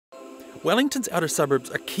Wellington's outer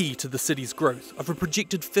suburbs are key to the city's growth of a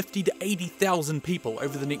projected 50 to 80,000 people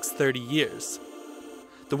over the next 30 years.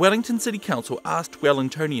 The Wellington City Council asked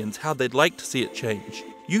Wellingtonians how they'd like to see it change.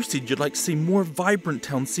 You said you'd like to see more vibrant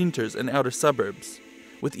town centres and outer suburbs,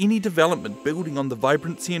 with any development building on the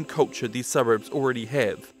vibrancy and culture these suburbs already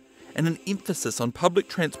have, and an emphasis on public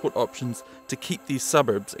transport options to keep these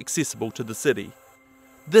suburbs accessible to the city.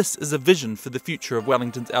 This is a vision for the future of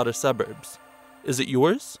Wellington's outer suburbs. Is it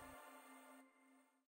yours?